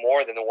a few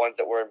more than the ones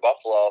that were in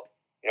Buffalo.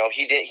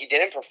 He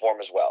didn't perform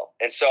as well,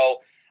 and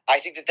so I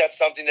think that that's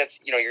something that's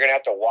you're going to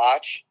have to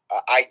watch.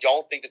 I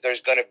don't think that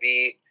there's going to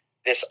be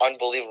this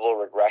unbelievable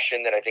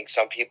regression that I think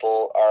some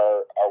people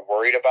are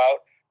worried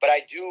about, but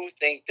I do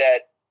think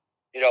that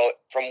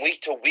from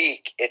week to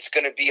week it's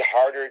going to be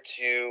harder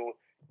to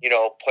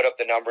put up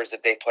the numbers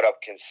that they put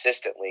up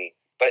consistently.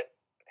 But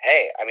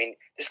hey,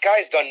 this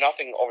guy's done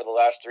nothing over the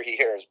last 3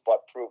 years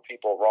but prove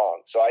people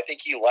wrong. So I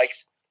think he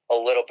likes a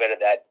little bit of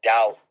that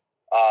doubt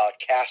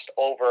cast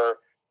over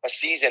a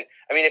season.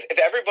 If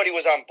everybody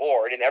was on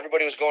board and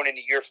everybody was going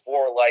into year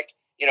 4,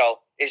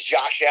 is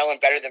Josh Allen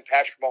better than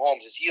Patrick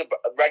Mahomes? Is he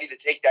ready to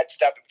take that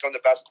step and become the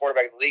best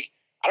quarterback in the league?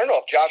 I don't know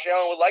if Josh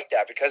Allen would like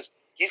that because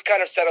he's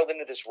kind of settled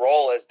into this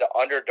role as the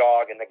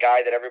underdog and the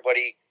guy that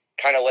everybody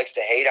kind of likes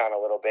to hate on a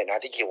little bit, and I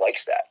think he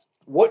likes that.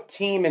 What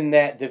team in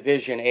that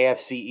division,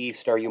 AFC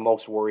East, are you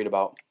most worried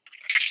about?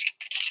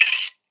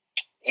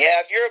 Yeah,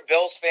 if you're a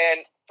Bills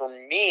fan, for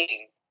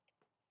me,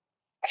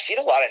 I've seen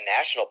a lot of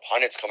national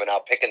pundits coming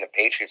out picking the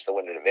Patriots to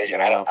win the division.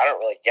 Yeah. I don't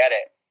really get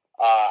it.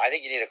 I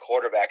think you need a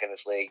quarterback in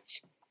this league.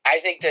 I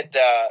think that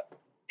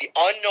the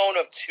unknown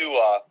of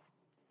Tua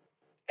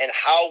and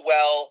how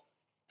well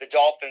the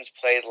Dolphins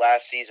played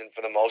last season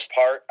for the most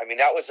part,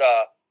 that was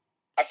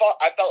I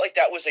felt like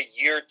that was a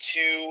year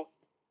 2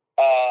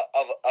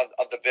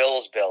 of the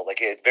Bills build.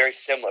 It's very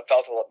similar. It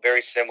felt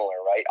very similar,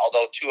 right?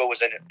 Although Tua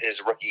was in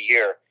his rookie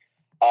year,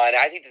 and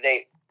I think that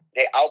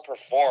they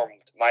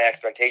outperformed my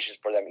expectations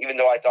for them. Even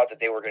though I thought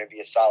that they were going to be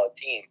a solid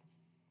team,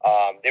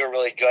 they were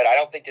really good. I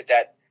don't think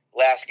that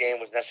last game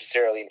was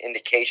necessarily an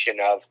indication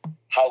of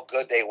how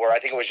good they were. I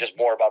think it was just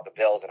more about the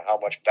Bills and how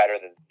much better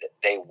than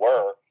they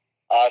were.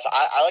 So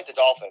I like the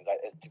Dolphins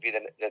to be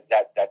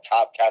that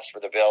top test for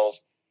the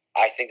Bills.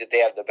 I think that they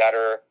have the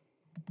better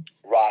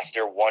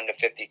roster, 1 to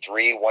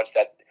 53.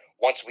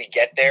 Once we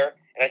get there,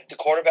 and I think the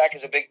quarterback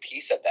is a big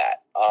piece of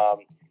that.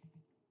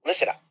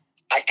 Listen,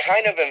 I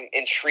kind of am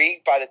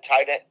intrigued by the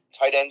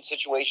tight end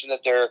situation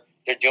that they're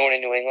doing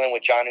in New England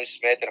with Jonnu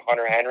Smith and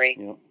Hunter Henry.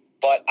 Yeah.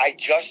 But I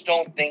just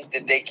don't think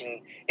that they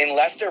can,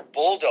 unless they're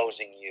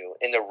bulldozing you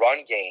in the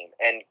run game,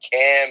 and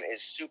Cam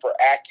is super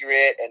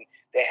accurate and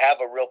they have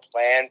a real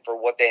plan for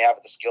what they have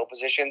at the skill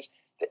positions.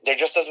 There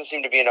just doesn't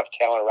seem to be enough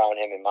talent around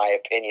him, in my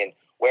opinion.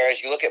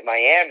 Whereas you look at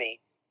Miami,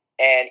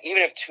 and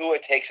even if Tua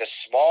takes a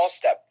small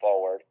step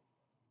forward,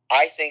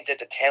 I think that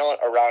the talent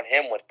around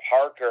him with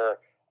Parker,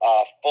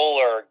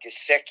 Fuller,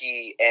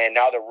 Gesicki, and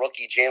now the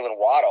rookie Jalen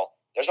Waddle,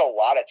 there's a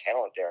lot of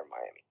talent there in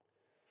Miami.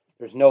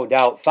 There's no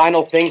doubt.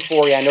 Final thing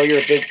for you. I know you're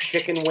a big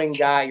chicken wing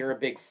guy. You're a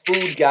big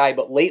food guy,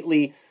 but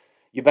lately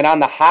you've been on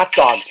the hot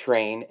dog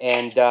train,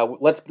 and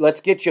let's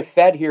get you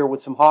fed here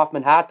with some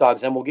Hoffman hot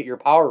dogs, and we'll get your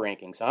power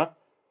rankings, huh?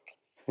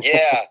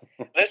 Yeah.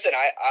 Listen,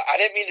 I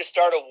didn't mean to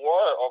start a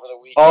war over the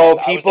weekend. Oh,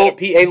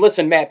 hey,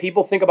 listen, Matt.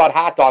 People think about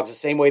hot dogs the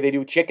same way they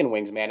do chicken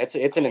wings, man. It's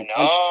an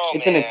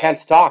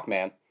intense talk,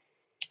 man.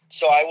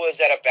 So I was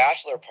at a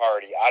bachelor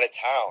party out of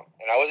town,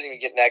 and I wasn't even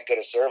getting that good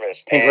a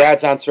service.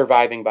 Congrats on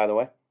surviving, by the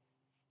way.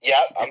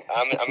 Yeah,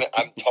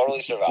 I'm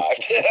totally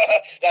survived.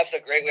 That's a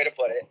great way to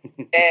put it.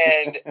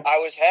 And I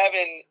was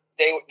having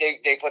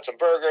they put some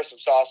burgers, some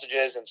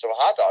sausages, and some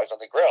hot dogs on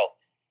the grill.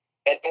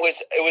 And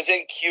it was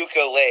in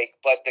Keuka Lake,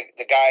 but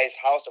the guy's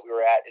house that we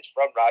were at is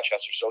from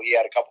Rochester, so he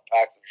had a couple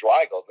packs of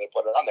Schweigels, and they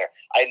put it on there.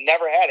 I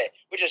never had it,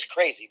 which is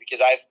crazy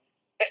because I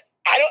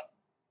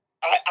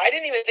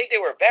didn't even think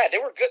they were bad. They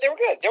were good. They were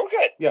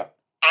good. Yeah.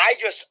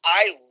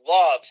 I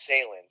love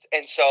Salins,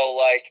 and so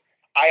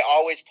I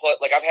always put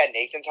I've had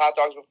Nathan's hot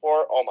dogs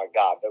before. Oh my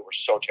God, they were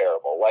so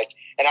terrible.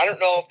 And I don't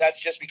know if that's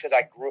just because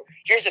I grew.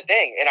 Here's the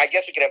thing, and I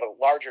guess we could have a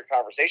larger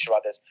conversation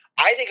about this.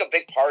 I think a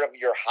big part of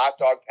your hot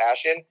dog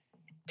passion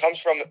comes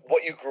from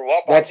what you grew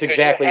up on. That's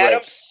exactly right. You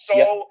had them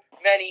so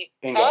many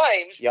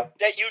times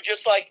that you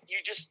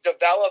just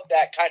develop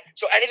that kind.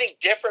 So anything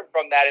different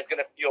from that is going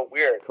to feel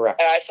weird. Correct.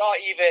 And I saw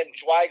even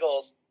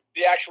Schweigel's,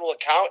 the actual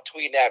account,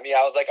 tweeting at me.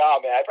 I was like, oh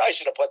man, I probably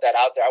should have put that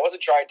out there. I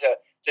wasn't trying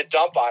to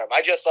dump on him.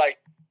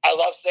 I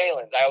love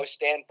Salins. I always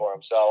stand for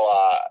him. So,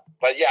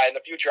 but yeah, in the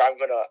future, I'm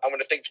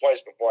gonna think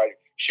twice before I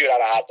shoot out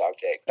a hot dog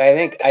take. I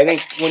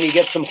think when you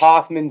get some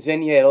Hoffmans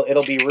in you,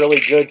 it'll be really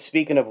good.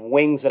 Speaking of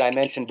wings that I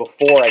mentioned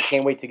before, I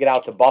can't wait to get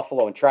out to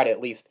Buffalo and try to at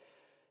least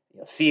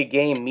see a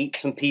game, meet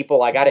some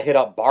people. I got to hit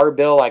up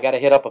Bar-Bill. I got to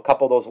hit up a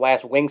couple of those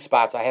last wing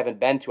spots I haven't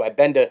been to. I've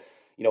been to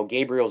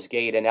Gabriel's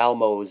Gate and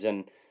Elmo's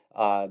and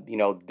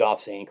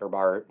Duff's Anchor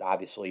Bar,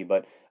 obviously,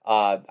 but.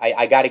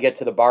 I got to get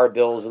to the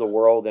Bar-Bills of the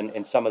world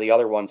and some of the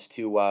other ones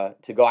to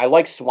go. I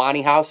like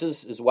Swanee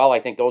houses as well. I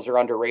think those are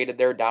underrated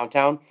there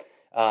downtown.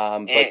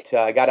 But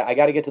I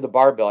got to get to the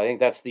Bar-Bill. I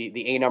think that's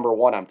the A number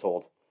one, I'm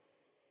told.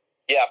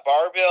 Yeah,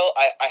 Bar-Bill.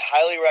 I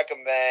highly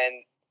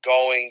recommend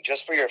going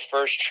just for your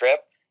first trip.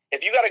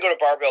 If you got to go to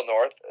Bar-Bill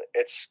North,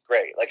 it's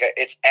great.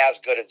 It's as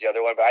good as the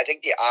other one. But I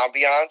think the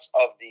ambiance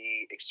of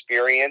the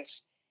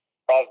experience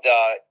of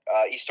the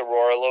East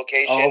Aurora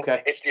location. Oh,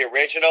 okay. It's the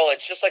original.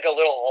 It's just like a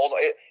little old.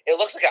 It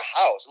looks like a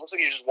house. It looks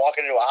like you're just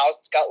walking into a house.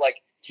 It's got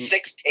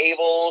 6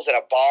 tables and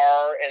a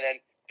bar, and then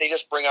they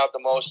just bring out the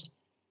most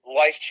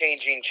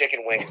life-changing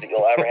chicken wings that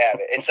you'll ever have.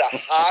 It's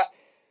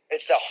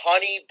the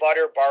honey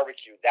butter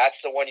barbecue. That's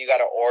the one you got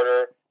to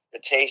order. The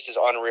taste is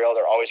unreal.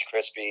 They're always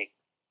crispy.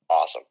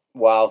 Awesome.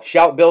 Wow.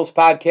 Shout Bills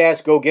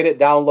podcast. Go get it,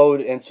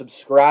 download, and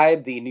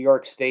subscribe. The New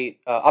York State,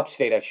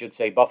 upstate, I should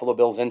say, Buffalo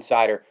Bills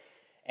Insider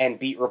and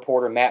beat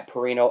reporter Matt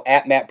Perino,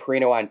 at Matt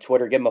Perino on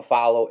Twitter. Give him a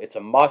follow. It's a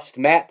must.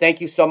 Matt,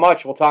 thank you so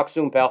much. We'll talk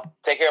soon, pal.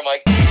 Take care,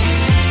 Mike.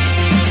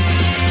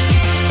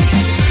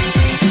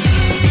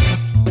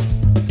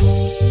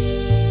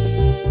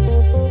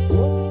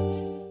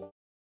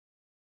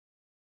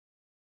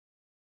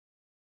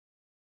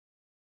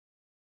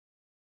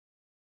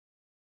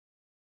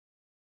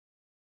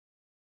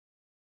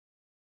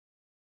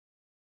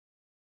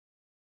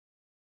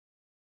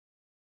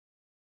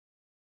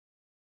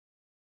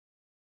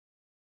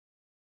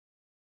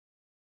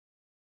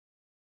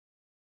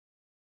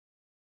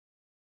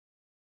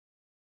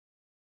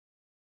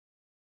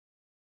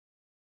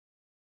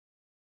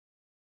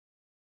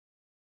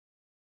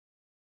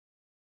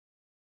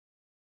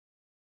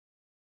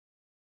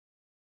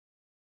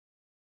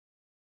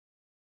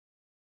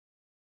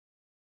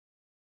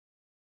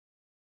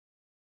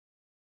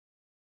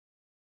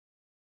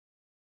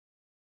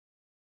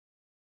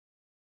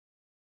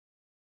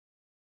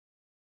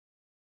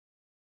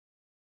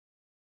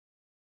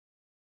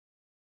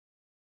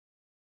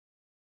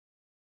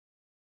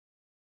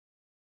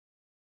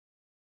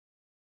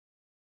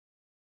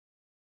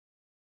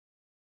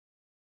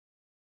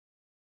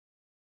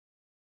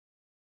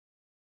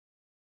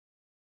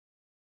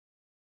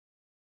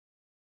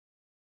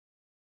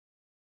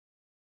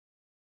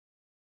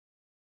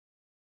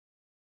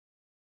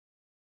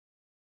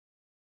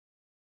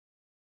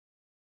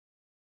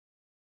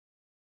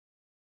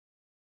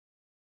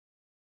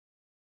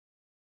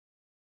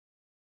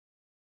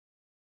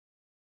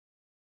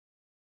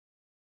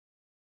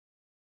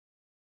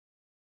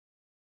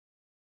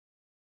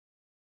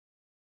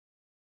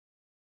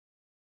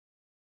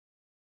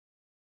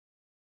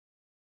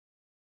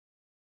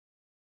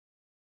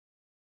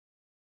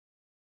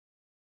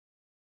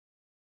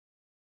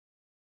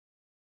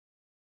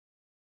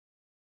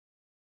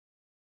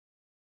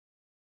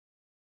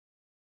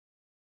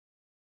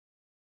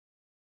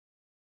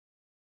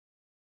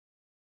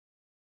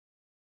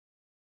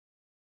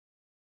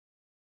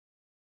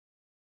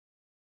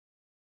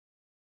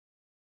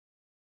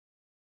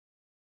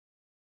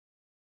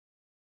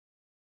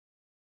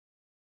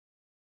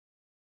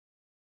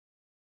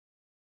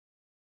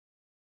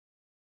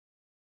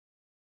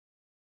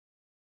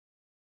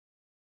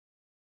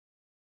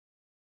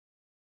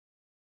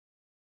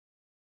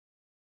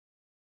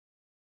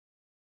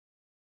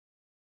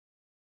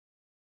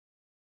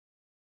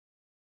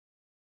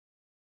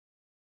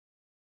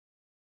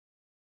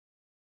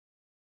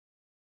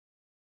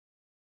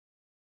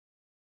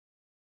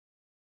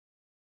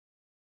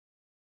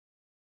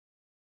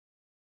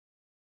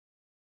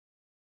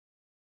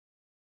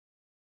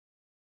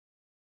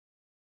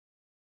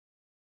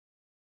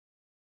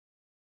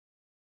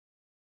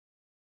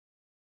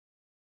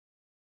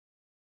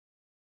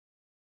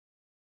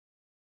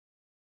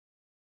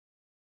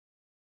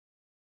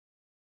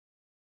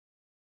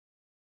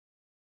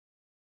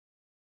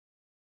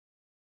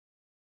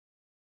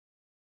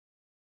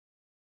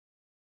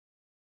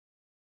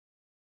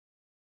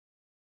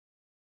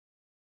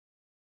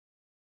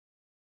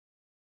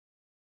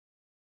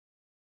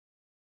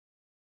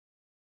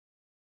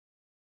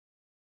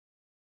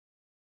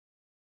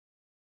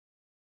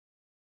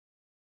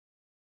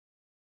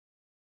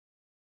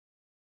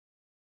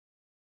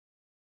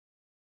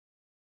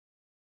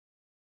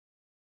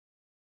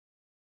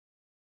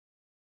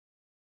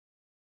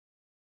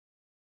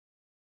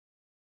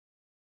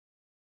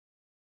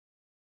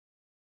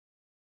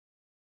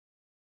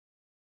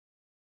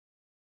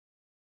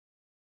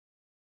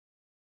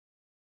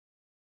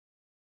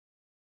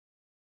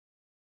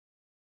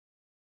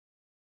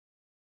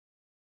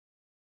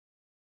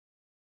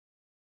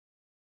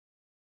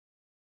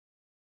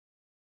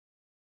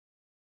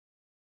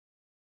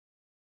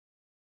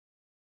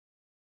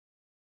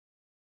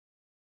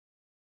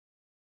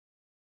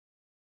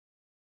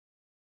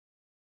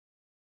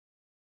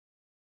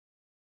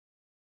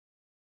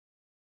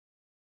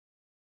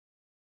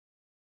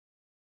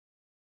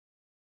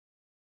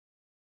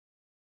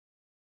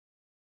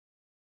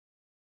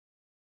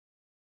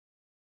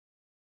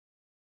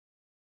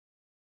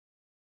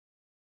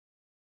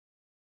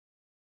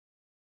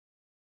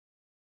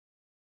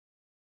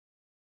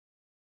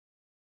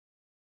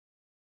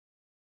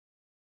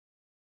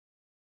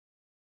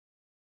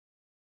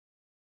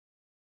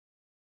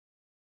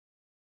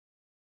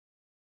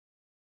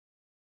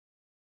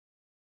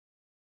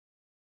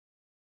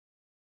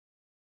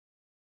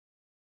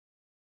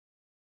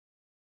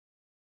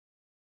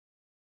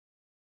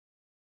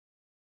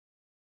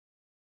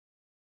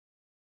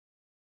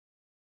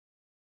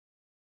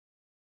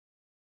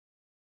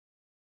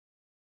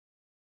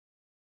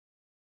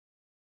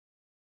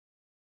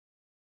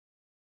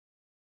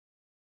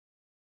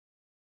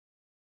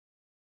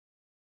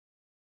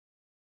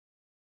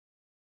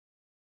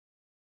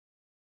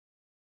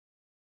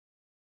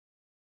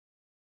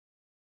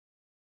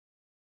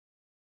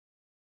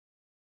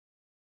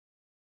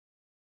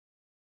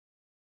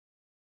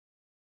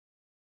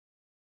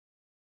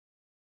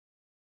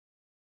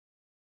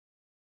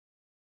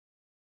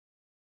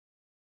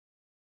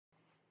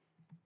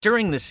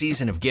 During the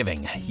season of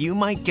giving, you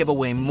might give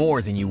away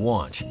more than you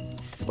want.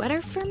 Sweater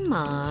for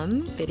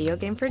Mom, video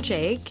game for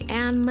Jake,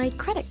 and my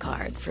credit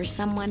card for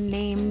someone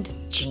named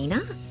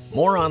Gina?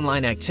 More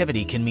online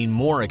activity can mean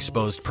more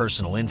exposed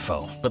personal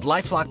info, but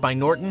LifeLock by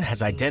Norton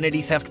has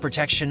identity theft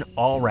protection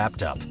all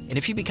wrapped up. And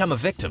if you become a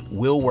victim,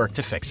 we'll work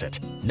to fix it.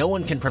 No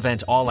one can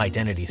prevent all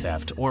identity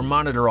theft or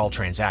monitor all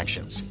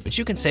transactions, but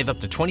you can save up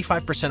to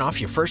 25% off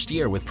your first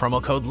year with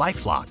promo code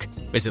LifeLock.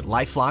 Visit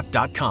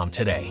LifeLock.com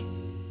today.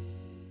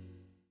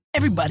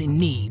 Everybody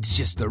needs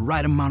just the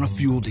right amount of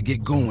fuel to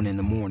get going in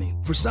the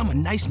morning. For some, a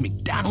nice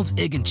McDonald's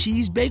egg and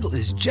cheese bagel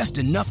is just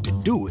enough to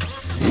do it.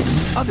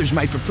 Others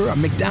might prefer a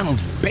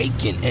McDonald's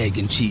bacon, egg,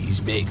 and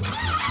cheese bagel.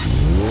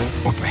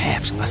 Or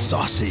perhaps a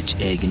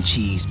sausage, egg, and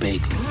cheese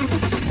bagel.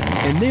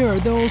 And there are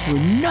those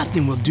where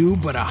nothing will do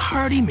but a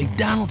hearty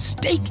McDonald's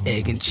steak,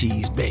 egg, and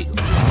cheese bagel.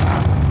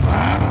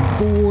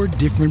 4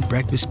 different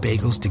breakfast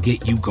bagels to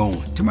get you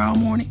going. Tomorrow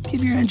morning,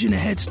 give your engine a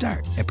head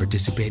start at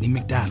participating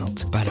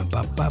McDonald's.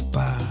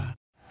 Ba-da-ba-ba-ba.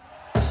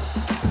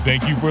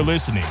 Thank you for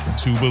listening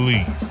to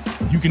Believe.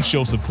 You can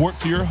show support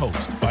to your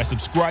host by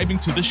subscribing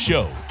to the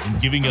show and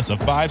giving us a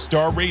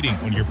 5-star rating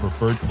on your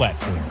preferred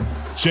platform.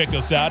 Check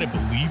us out at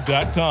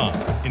Believe.com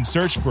and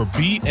search for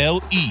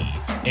BLEAV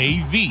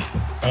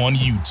on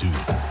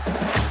YouTube.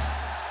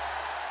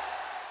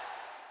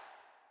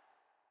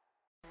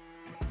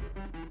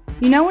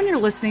 You know when you're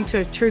listening to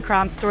a true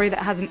crime story that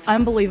has an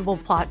unbelievable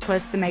plot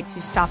twist that makes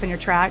you stop in your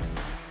tracks?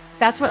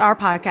 That's what our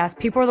podcast,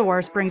 People Are the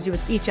Worst, brings you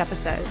with each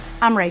episode.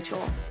 I'm Rachel.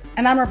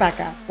 And I'm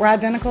Rebecca. We're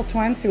identical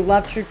twins who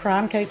love true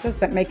crime cases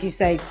that make you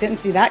say,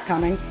 didn't see that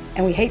coming,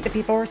 and we hate the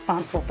people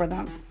responsible for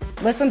them.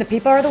 Listen to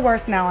People Are the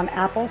Worst now on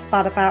Apple,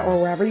 Spotify, or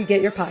wherever you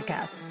get your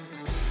podcasts.